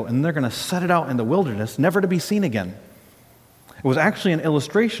scapegoat, and they're going to set it out in the wilderness, never to be seen again. It was actually an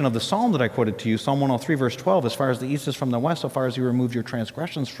illustration of the psalm that I quoted to you, Psalm 103, verse 12, as far as the east is from the west, so far as you remove your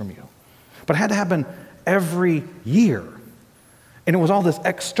transgressions from you. But it had to happen every year. And it was all this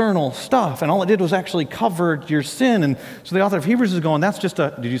external stuff, and all it did was actually cover your sin. And so the author of Hebrews is going, that's just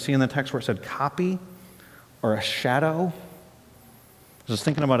did you see in the text where it said copy or a shadow? I was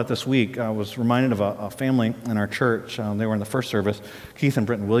thinking about it this week. I was reminded of a family in our church. They were in the first service, Keith and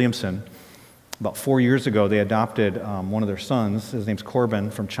Britton Williamson. About 4 years ago, they adopted one of their sons. His name's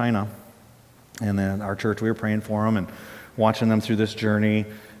Corbin, from China. And then our church, we were praying for him and watching them through this journey.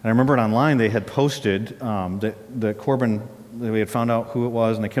 And I remember it online, they had posted that Corbin, we had found out who it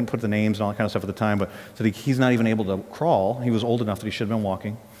was, and they couldn't put the names and all that kind of stuff at the time, but said he's not even able to crawl. He was old enough that he should have been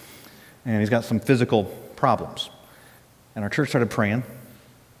walking. And he's got some physical problems. And our church started praying.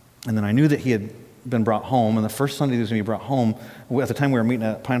 And then I knew that he had been brought home, and the first Sunday he was going to be brought home, at the time we were meeting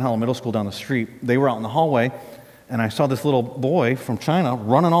at Pine Hollow Middle School down the street, they were out in the hallway, and I saw this little boy from China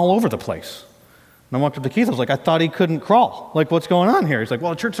running all over the place. And I walked up to Keith, I was like, I thought he couldn't crawl. Like, what's going on here? He's like, well,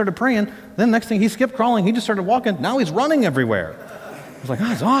 the church started praying, then next thing he skipped crawling, he just started walking, now he's running everywhere. I was like, oh,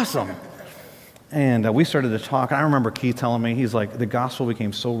 that's awesome. And we started to talk, and I remember Keith telling me, he's like, the gospel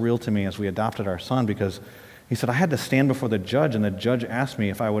became so real to me as we adopted our son, because he said, I had to stand before the judge, and the judge asked me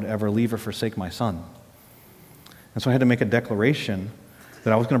if I would ever leave or forsake my son. And so I had to make a declaration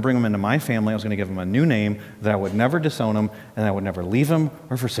that I was going to bring him into my family, I was going to give him a new name, that I would never disown him, and I would never leave him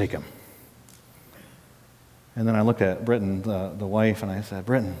or forsake him. And then I looked at Britton, the wife, and I said,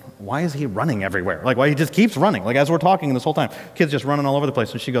 Britton, why is he running everywhere? Like, why he just keeps running? Like, as we're talking this whole time, kid's just running all over the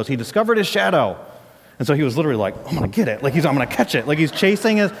place. And she goes, he discovered his shadow. And so he was literally like, I'm going to get it. Like, I'm going to catch it. Like, he's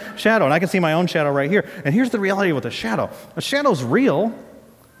chasing his shadow. And I can see my own shadow right here. And here's the reality with a shadow. A shadow's real,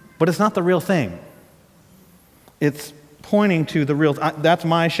 but it's not the real thing. It's pointing to the real, that's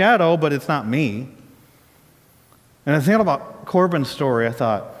my shadow, but it's not me. And I think about Corbin's story, I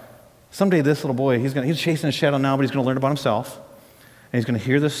thought, someday this little boy, he's chasing his shadow now, but he's going to learn about himself. And he's going to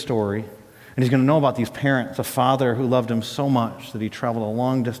hear this story. And he's going to know about these parents, a father who loved him so much that he traveled a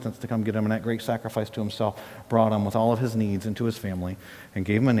long distance to come get him, and that great sacrifice to himself brought him with all of his needs into his family and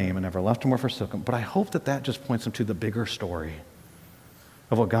gave him a name and never left him or forsook him. But I hope that just points him to the bigger story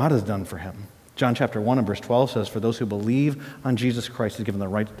of what God has done for him. John chapter 1 and verse 12 says, "For those who believe on Jesus Christ is given the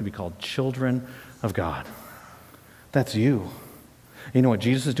right to be called children of God." That's you. You know what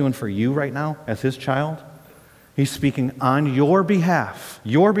Jesus is doing for you right now as his child? He's speaking on your behalf,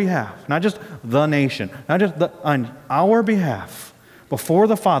 not just the nation, on our behalf, before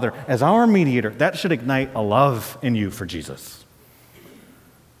the Father, as our mediator. That should ignite a love in you for Jesus,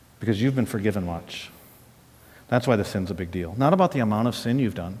 because you've been forgiven much. That's why the sin's a big deal. Not about the amount of sin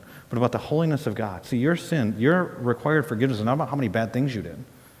you've done, but about the holiness of God. See, your sin, your required forgiveness is not about how many bad things you did.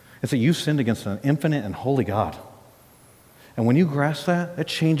 It's that you sinned against an infinite and holy God. And when you grasp that, it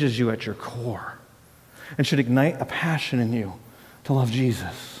changes you at your core and should ignite a passion in you to love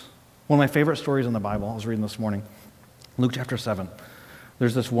Jesus. One of my favorite stories in the Bible, I was reading this morning, Luke chapter 7.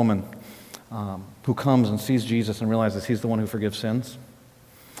 There's this woman who comes and sees Jesus and realizes he's the one who forgives sins.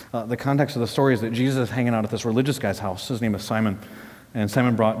 The context of the story is that Jesus is hanging out at this religious guy's house. His name is Simon. And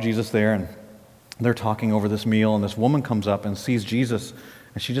Simon brought Jesus there, and they're talking over this meal, and this woman comes up and sees Jesus,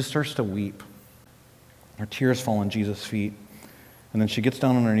 and she just starts to weep. Her tears fall on Jesus' feet. And then she gets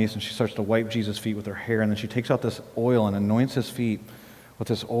down on her knees and she starts to wipe Jesus' feet with her hair. And then she takes out this oil and anoints his feet with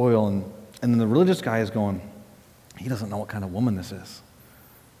this oil. And then the religious guy is going, he doesn't know what kind of woman this is.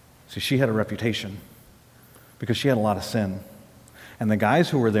 See, she had a reputation because she had a lot of sin. And the guys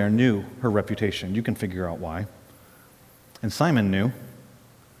who were there knew her reputation. You can figure out why. And Simon knew.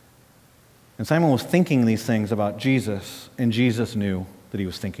 And Simon was thinking these things about Jesus, and Jesus knew that he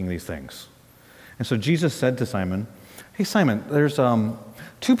was thinking these things. And so Jesus said to Simon, "Hey, Simon, there's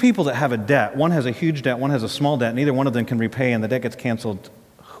two people that have a debt. One has a huge debt, one has a small debt. Neither one of them can repay, and the debt gets canceled.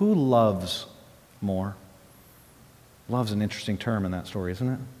 Who loves more?" Love's an interesting term in that story, isn't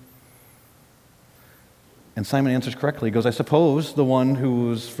it? And Simon answers correctly. He goes, "I suppose the one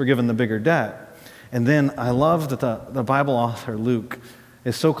who's forgiven the bigger debt." And then I love that the Bible author, Luke,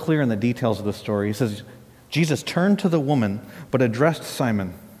 is so clear in the details of the story. He says, Jesus turned to the woman, but addressed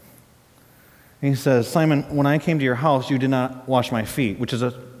Simon. And he says, "Simon, when I came to your house, you did not wash my feet," which is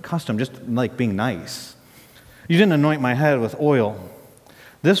a custom, just like being nice. "You didn't anoint my head with oil.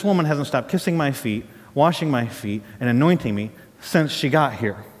 This woman hasn't stopped kissing my feet, washing my feet, and anointing me since she got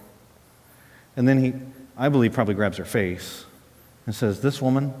here." And then he, I believe, probably grabs her face and says, "This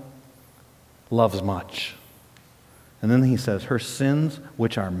woman loves much." And then he says, "Her sins,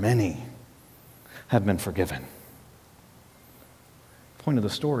 which are many, have been forgiven." The point of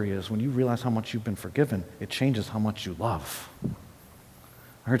the story is when you realize how much you've been forgiven, it changes how much you love.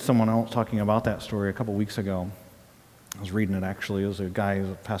 I heard someone else talking about that story a couple weeks ago. I was reading it actually. It was a guy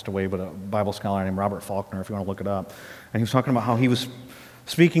who passed away, but a Bible scholar named Robert Faulkner, if you want to look it up. And he was talking about how he was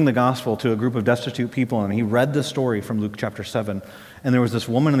speaking the gospel to a group of destitute people, and he read the story from Luke chapter 7. And there was this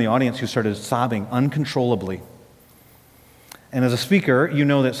woman in the audience who started sobbing uncontrollably. And as a speaker, you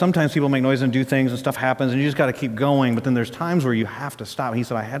know that sometimes people make noise and do things and stuff happens and you just got to keep going, but then there's times where you have to stop. He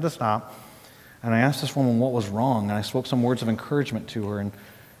said, "I had to stop, and I asked this woman what was wrong, and I spoke some words of encouragement to her,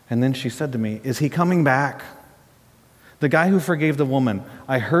 and then she said to me, 'Is he coming back? The guy who forgave the woman,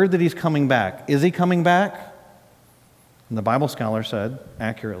 I heard that he's coming back. Is he coming back?' And the Bible scholar said,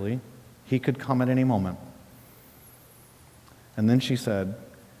 accurately, he could come at any moment. And then she said,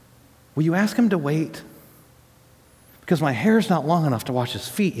 'Will you ask him to wait? Because my hair's not long enough to wash his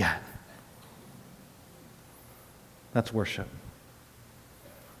feet yet.'" That's worship.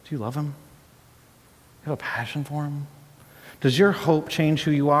 Do you love him? Do you have a passion for him? Does your hope change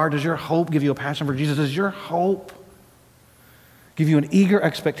who you are? Does your hope give you a passion for Jesus? Does your hope give you an eager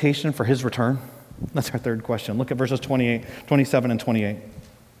expectation for his return? That's our third question. Look at verses 27 and 28.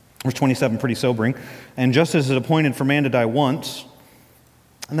 Verse 27, pretty sobering. "And just as it is appointed for man to die once,"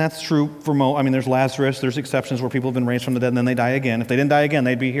 and that's true for there's Lazarus, there's exceptions where people have been raised from the dead and then they die again. If they didn't die again,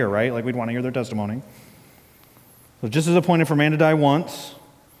 they'd be here, right? Like we'd want to hear their testimony. So just as appointed for man to die once,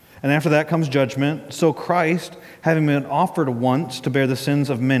 and after that comes judgment, so Christ, having been offered once to bear the sins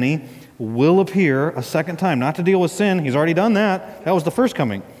of many, will appear a second time, not to deal with sin. He's already done that. That was the first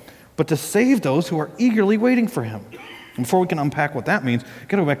coming. But to save those who are eagerly waiting for him. And before we can unpack what that means, we've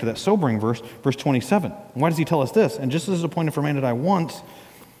got to go back to that sobering verse 27. Why does he tell us this? "And just as it's appointed for man to die once,"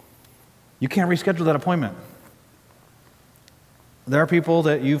 you can't reschedule that appointment. There are people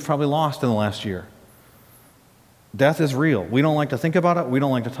that you've probably lost in the last year. Death is real. We don't like to think about it. We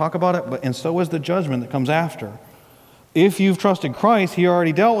don't like to talk about it. And so is the judgment that comes after. If you've trusted Christ, he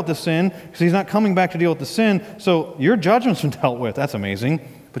already dealt with the sin because he's not coming back to deal with the sin. So your judgment's been dealt with. That's amazing.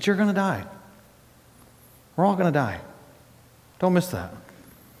 But you're going to die. We're all going to die. Don't miss that.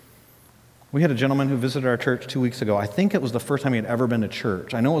 We had a gentleman who visited our church 2 weeks ago. I think it was the first time he had ever been to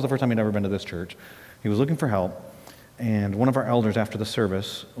church. I know it was the first time he'd ever been to this church. He was looking for help. And one of our elders after the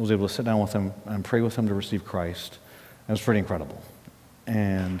service was able to sit down with him and pray with him to receive Christ. It was pretty incredible.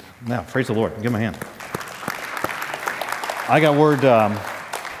 And now, praise the Lord. Give him a hand. I got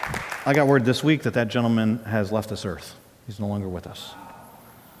word this week that gentleman has left this earth. He's no longer with us.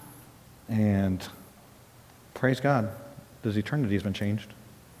 And praise God, his eternity has been changed.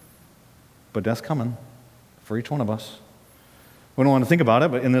 But death's coming for each one of us. We don't want to think about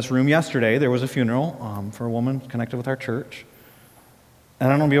it, but in this room yesterday, there was a funeral for a woman connected with our church. And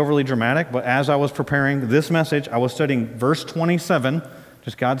I don't want to be overly dramatic, but as I was preparing this message, I was studying verse 27.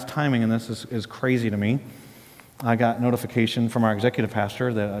 Just God's timing in this is crazy to me. I got notification from our executive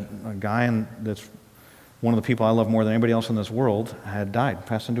pastor that a guy that's one of the people I love more than anybody else in this world had died,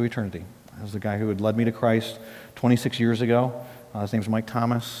 passed into eternity. It was the guy who had led me to Christ 26 years ago. His name's Mike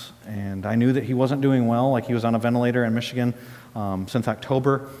Thomas, and I knew that he wasn't doing well, like he was on a ventilator in Michigan since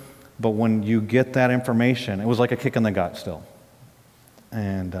October. But when you get that information, it was like a kick in the gut still.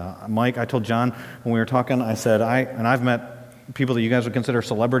 And Mike, I told John when we were talking, I said, I've met people that you guys would consider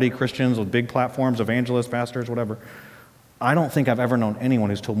celebrity Christians with big platforms, evangelists, pastors, whatever. I don't think I've ever known anyone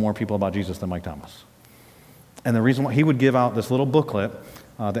who's told more people about Jesus than Mike Thomas. And the reason why he would give out this little booklet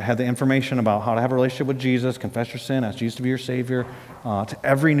that had the information about how to have a relationship with Jesus, confess your sin, ask Jesus to be your Savior, to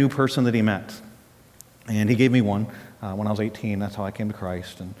every new person that he met. And he gave me one when I was 18. That's how I came to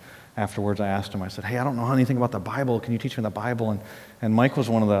Christ. And afterwards I asked him, I said, hey, I don't know anything about the Bible. Can you teach me the Bible? And Mike was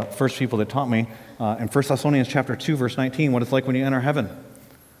one of the first people that taught me in 1 Thessalonians chapter 2, verse 19, what it's like when you enter heaven,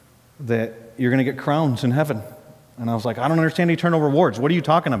 that you're going to get crowns in heaven. And I was like, I don't understand eternal rewards. What are you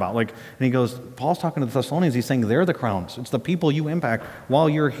talking about? And he goes, Paul's talking to the Thessalonians. He's saying they're the crowns. It's the people you impact while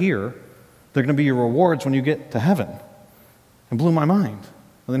you're here. They're going to be your rewards when you get to heaven. It blew my mind.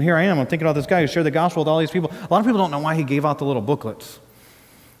 And then here I am. I'm thinking about this guy who shared the gospel with all these people. A lot of people don't know why he gave out the little booklets.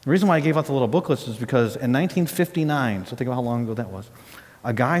 The reason why he gave out the little booklets is because in 1959, so think about how long ago that was,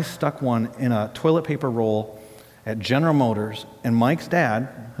 a guy stuck one in a toilet paper roll at General Motors, and Mike's dad,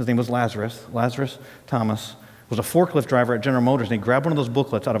 his name was Lazarus Thomas, was a forklift driver at General Motors, and he grabbed one of those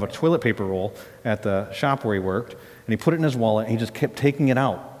booklets out of a toilet paper roll at the shop where he worked, and he put it in his wallet, and he just kept taking it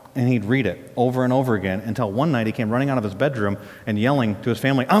out, and he'd read it over and over again until one night he came running out of his bedroom and yelling to his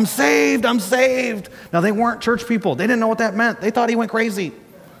family, I'm saved, I'm saved. Now, they weren't church people. They didn't know what that meant. They thought he went crazy.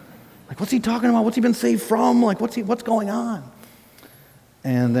 Like, what's he talking about? What's he been saved from? Like, what's going on?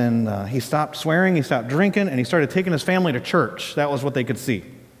 And then he stopped swearing, he stopped drinking, and he started taking his family to church. That was what they could see.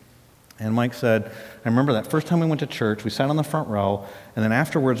 And Mike said, I remember that first time we went to church, we sat on the front row, and then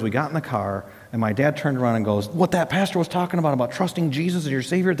afterwards we got in the car, and my dad turned around and goes, what that pastor was talking about trusting Jesus as your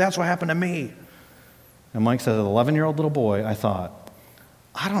Savior, that's what happened to me. And Mike said, as an 11-year-old little boy, I thought,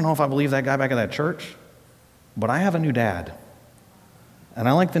 I don't know if I believe that guy back at that church, but I have a new dad. And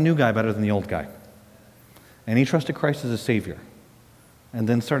I like the new guy better than the old guy. And he trusted Christ as his Savior. And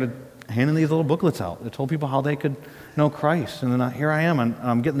then started handing these little booklets out that told people how they could know Christ. And then here I am, and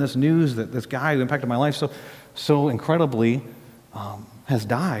I'm getting this news that this guy who impacted my life so incredibly has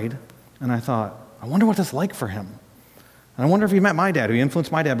died. And I thought, I wonder what that's like for him. And I wonder if he met my dad, who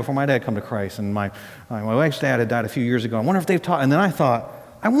influenced my dad before my dad come to Christ. And my wife's dad had died a few years ago. I wonder if they've taught. And then I thought,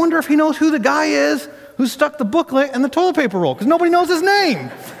 I wonder if he knows who the guy is who stuck the booklet in the toilet paper roll, because nobody knows his name.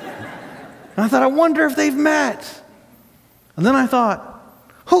 And I thought, I wonder if they've met. And then I thought,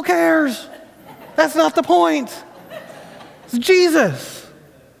 who cares? That's not the point. It's Jesus.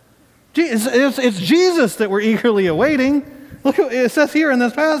 It's Jesus that we're eagerly awaiting. Look, it says here in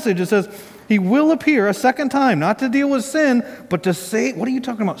this passage, it says, he will appear a second time, not to deal with sin, but to save. What are you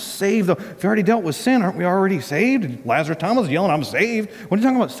talking about, save? Though? If we already dealt with sin, aren't we already saved? Lazarus Thomas yelling, I'm saved. What are you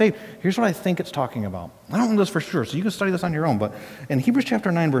talking about, saved? Here's what I think it's talking about. I don't know this for sure, so you can study this on your own. But in Hebrews chapter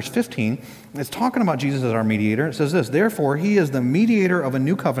 9, verse 15, it's talking about Jesus as our mediator. It says this, therefore, he is the mediator of a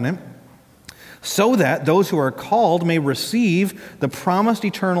new covenant, so that those who are called may receive the promised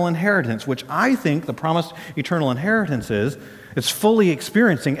eternal inheritance, which I think the promised eternal inheritance is fully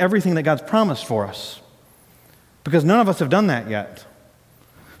experiencing everything that God's promised for us. Because none of us have done that yet.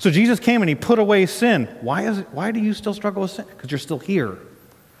 So Jesus came and he put away sin. Why do you still struggle with sin? Because you're still here.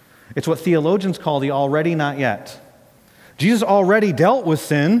 It's what theologians call the already not yet. Jesus already dealt with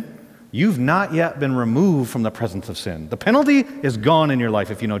sin You've not yet been removed from the presence of sin. The penalty is gone in your life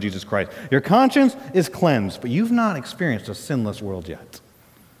if you know Jesus Christ. Your conscience is cleansed, but you've not experienced a sinless world yet.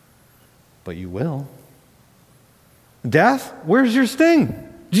 But you will. Death, where's your sting?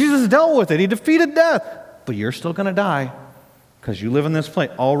 Jesus dealt with it. He defeated death. But you're still going to die because you live in this place.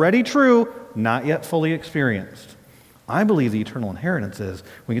 Already true, not yet fully experienced. I believe the eternal inheritance is, when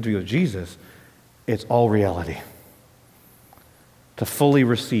we get to be with Jesus, it's all reality. To fully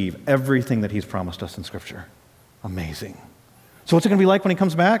receive everything that he's promised us in Scripture. Amazing. So what's it going to be like when he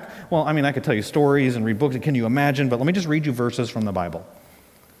comes back? Well, I mean, I could tell you stories and read books. Can you imagine? But let me just read you verses from the Bible.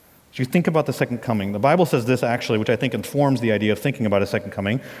 As you think about the second coming, the Bible says this actually, which I think informs the idea of thinking about a second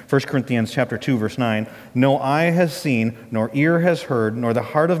coming. 1 Corinthians chapter 2, verse 9. No eye has seen, nor ear has heard, nor the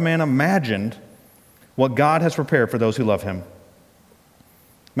heart of man imagined what God has prepared for those who love him.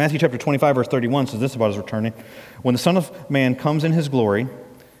 Matthew chapter 25, verse 31 says this about his returning. When the Son of Man comes in his glory,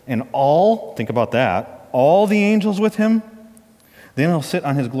 and all, think about that, all the angels with him, then he'll sit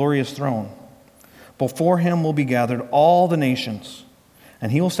on his glorious throne. Before him will be gathered all the nations,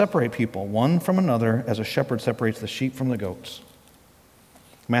 and he will separate people one from another as a shepherd separates the sheep from the goats.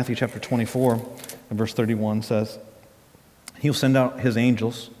 Matthew chapter 24 and verse 31 says, he'll send out his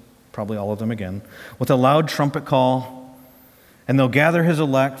angels, probably all of them again, with a loud trumpet call, and they'll gather his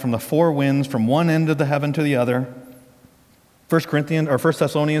elect from the four winds, from one end of the heaven to the other. 1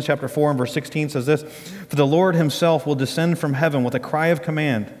 Thessalonians chapter 4 and verse 16 says this, for the Lord himself will descend from heaven with a cry of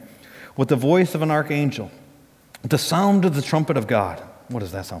command, with the voice of an archangel, the sound of the trumpet of God. What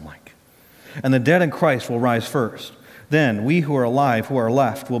does that sound like? And the dead in Christ will rise first. Then we who are alive, who are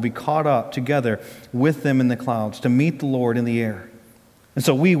left, will be caught up together with them in the clouds to meet the Lord in the air. And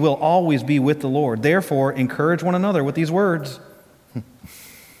so we will always be with the Lord. Therefore, encourage one another with these words.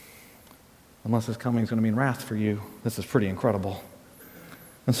 Unless his coming is going to mean wrath for you. This is pretty incredible.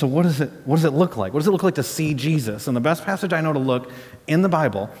 And so what does it look like? What does it look like to see Jesus? And the best passage I know to look in the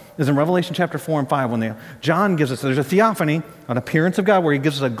Bible is in Revelation chapter 4 and 5 when John gives us, there's a theophany, an appearance of God where he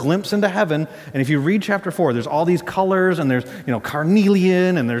gives us a glimpse into heaven. And if you read chapter 4, there's all these colors and there's,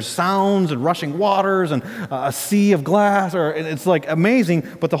 carnelian and there's sounds and rushing waters and a sea of glass. It's like amazing,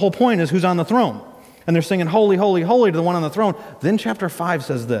 but the whole point is who's on the throne. And they're singing, holy, holy, holy to the one on the throne. Then chapter 5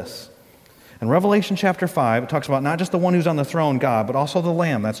 says this. In Revelation chapter 5, it talks about not just the one who's on the throne, God, but also the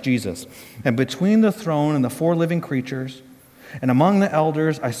Lamb, that's Jesus. And between the throne and the four living creatures, and among the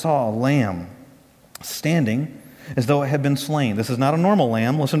elders, I saw a lamb standing as though it had been slain. This is not a normal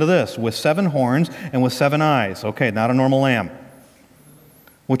lamb. Listen to this. With 7 horns and with 7 eyes. Okay, not a normal lamb.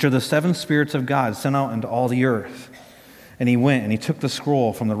 Which are the 7 spirits of God sent out into all the earth. And he went and he took the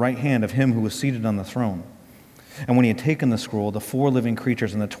scroll from the right hand of him who was seated on the throne. And when he had taken the scroll, the 4 living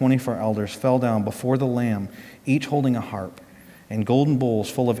creatures and the 24 elders fell down before the Lamb, each holding a harp and golden bowls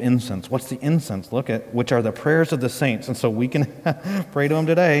full of incense. What's the incense? Look at, which are the prayers of the saints. And so we can pray to them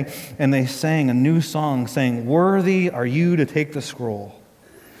today. And they sang a new song saying, worthy are you to take the scroll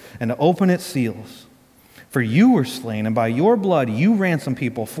and to open its seals. For you were slain, and by your blood you ransomed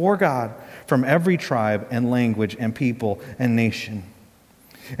people for God from every tribe and language and people and nation.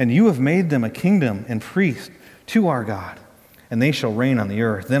 And you have made them a kingdom and priests to our God, and they shall reign on the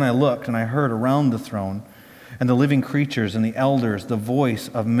earth. Then I looked, and I heard around the throne and the living creatures and the elders the voice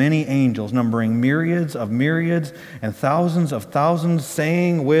of many angels, numbering myriads of myriads and thousands of thousands,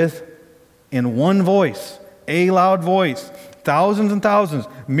 saying in one voice, a loud voice, thousands and thousands,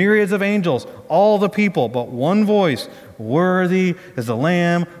 myriads of angels, all the people, but one voice, worthy is the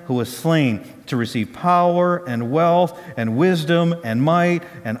Lamb who was slain to receive power and wealth and wisdom and might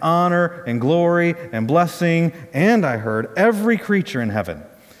and honor and glory and blessing. And I heard every creature in heaven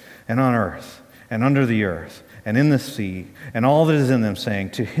and on earth and under the earth and in the sea and all that is in them, saying,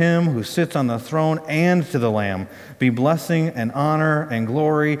 to him who sits on the throne and to the Lamb be blessing and honor and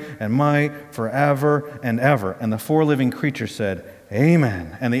glory and might forever and ever. And the 4 living creatures said,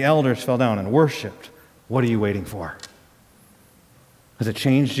 amen. And the elders fell down and worshiped. What are you waiting for? Has it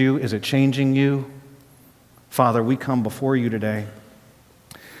changed you? Is it changing you? Father, we come before you today.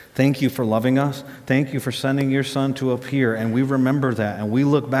 Thank you for loving us. Thank you for sending your Son to appear. And we remember that and we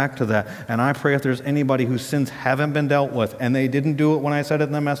look back to that. And I pray if there's anybody whose sins haven't been dealt with and they didn't do it when I said it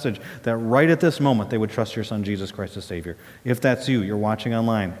in the message, that right at this moment they would trust your Son, Jesus Christ, as Savior. If that's you, you're watching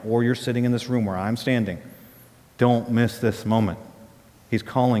online, or you're sitting in this room where I'm standing, don't miss this moment. He's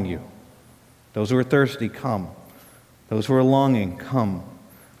calling you. Those who are thirsty, come. Those who are longing, come.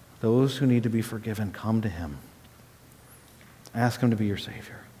 Those who need to be forgiven, come to him. Ask him to be your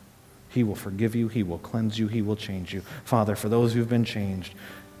Savior. He will forgive you. He will cleanse you. He will change you. Father, for those who've been changed,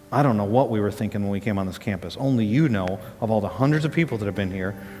 I don't know what we were thinking when we came on this campus. Only you know of all the hundreds of people that have been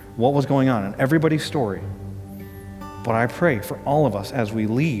here what was going on in everybody's story. But I pray for all of us as we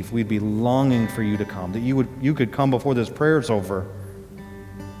leave, we'd be longing for you to come, that you could come before this prayer's over.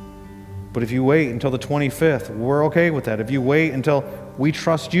 But if you wait until the 25th, we're okay with that. If you wait until we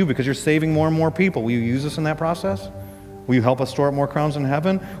trust you because you're saving more and more people, will you use us in that process? Will you help us store up more crowns in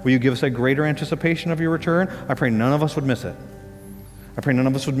heaven? Will you give us a greater anticipation of your return? I pray none of us would miss it. I pray none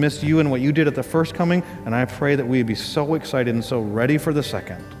of us would miss you and what you did at the first coming, and I pray that we would be so excited and so ready for the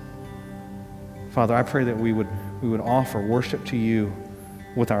second. Father, I pray that we would offer worship to you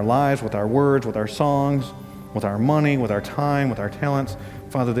with our lives, with our words, with our songs, with our money, with our time, with our talents.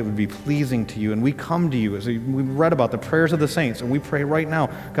 Father, that would be pleasing to you. And we come to you as we read about the prayers of the saints, and we pray right now.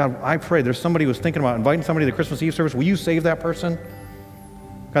 God, I pray there's somebody who's thinking about inviting somebody to the Christmas Eve service. Will you save that person?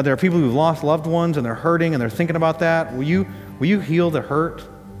 God, there are people who've lost loved ones, and they're hurting, and they're thinking about that. Will you heal the hurt?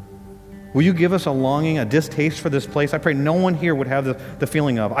 Will you give us a longing, a distaste for this place? I pray no one here would have the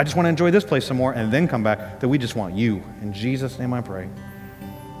feeling of, I just want to enjoy this place some more and then come back, that we just want you. In Jesus' name I pray.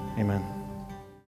 Amen.